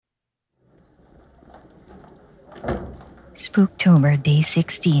Spooktober Day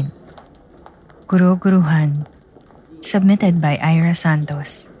 16. Guru Guruhan. Submitted by Ira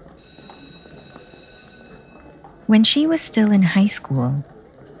Santos. When she was still in high school,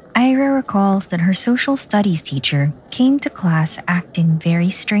 Ira recalls that her social studies teacher came to class acting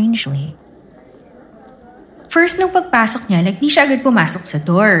very strangely. First, nung pagpasok niya, di siya agad pumasok sa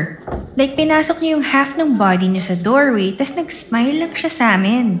door. Pinasok niya yung half ng body niya sa doorway, tas nag-smile lang siya sa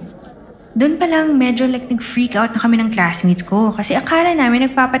amin. Doon pa lang medyo nag-freak out na kami ng classmates ko kasi akala namin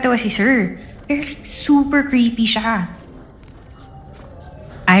nagpapatawa si sir. Pero super creepy siya.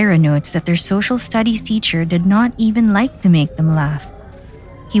 Ira notes that their social studies teacher did not even like to make them laugh.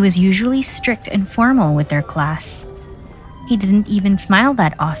 He was usually strict and formal with their class. He didn't even smile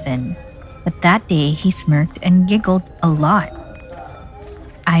that often, but that day he smirked and giggled a lot.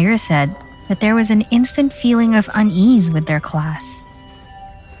 Ira said that there was an instant feeling of unease with their class.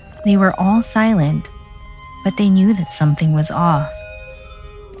 They were all silent, but they knew that something was off.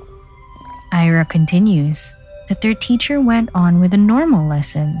 Ira continues that their teacher went on with a normal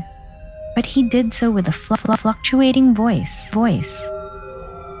lesson, but he did so with a fluctuating voice.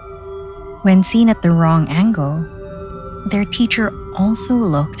 When seen at the wrong angle, their teacher also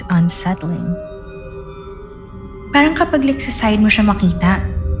looked unsettling. Parang kapag sa side mo siya makita,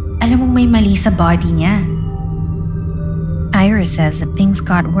 alam mong may mali sa body niya. Ira says that things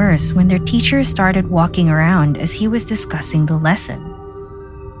got worse when their teacher started walking around as he was discussing the lesson.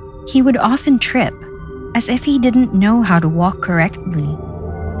 He would often trip, as if he didn't know how to walk correctly,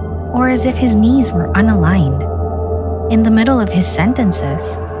 or as if his knees were unaligned. In the middle of his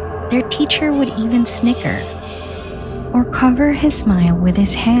sentences, their teacher would even snicker or cover his smile with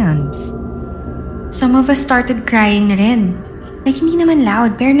his hands. Some of us started crying na rin. Hindi naman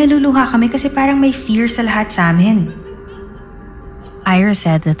loud, pero naluluha kami kasi parang may fear sa lahat sa amin. Ira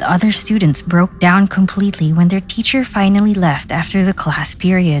said that the other students broke down completely when their teacher finally left after the class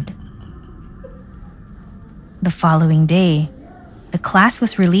period. The following day, the class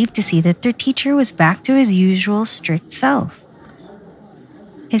was relieved to see that their teacher was back to his usual strict self.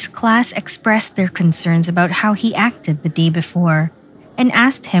 His class expressed their concerns about how he acted the day before and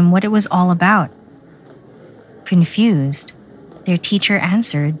asked him what it was all about. Confused, their teacher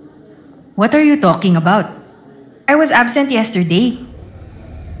answered, "What are you talking about? I was absent yesterday."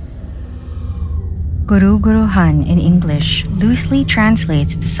 Guru Guruhan in English loosely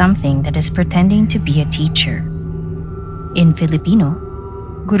translates to something that is pretending to be a teacher. In Filipino,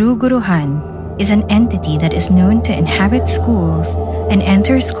 Guru Guruhan is an entity that is known to inhabit schools and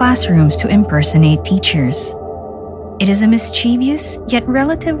enters classrooms to impersonate teachers. It is a mischievous yet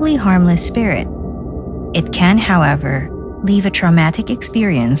relatively harmless spirit. It can, however, leave a traumatic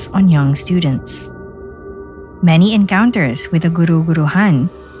experience on young students. Many encounters with the Guru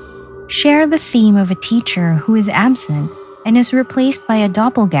Guruhan share the theme of a teacher who is absent and is replaced by a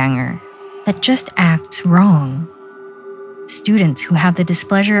doppelganger that just acts wrong. Students who have the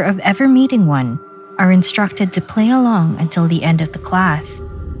displeasure of ever meeting one are instructed to play along until the end of the class,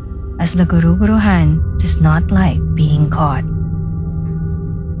 as the Guru Guruhan does not like being caught.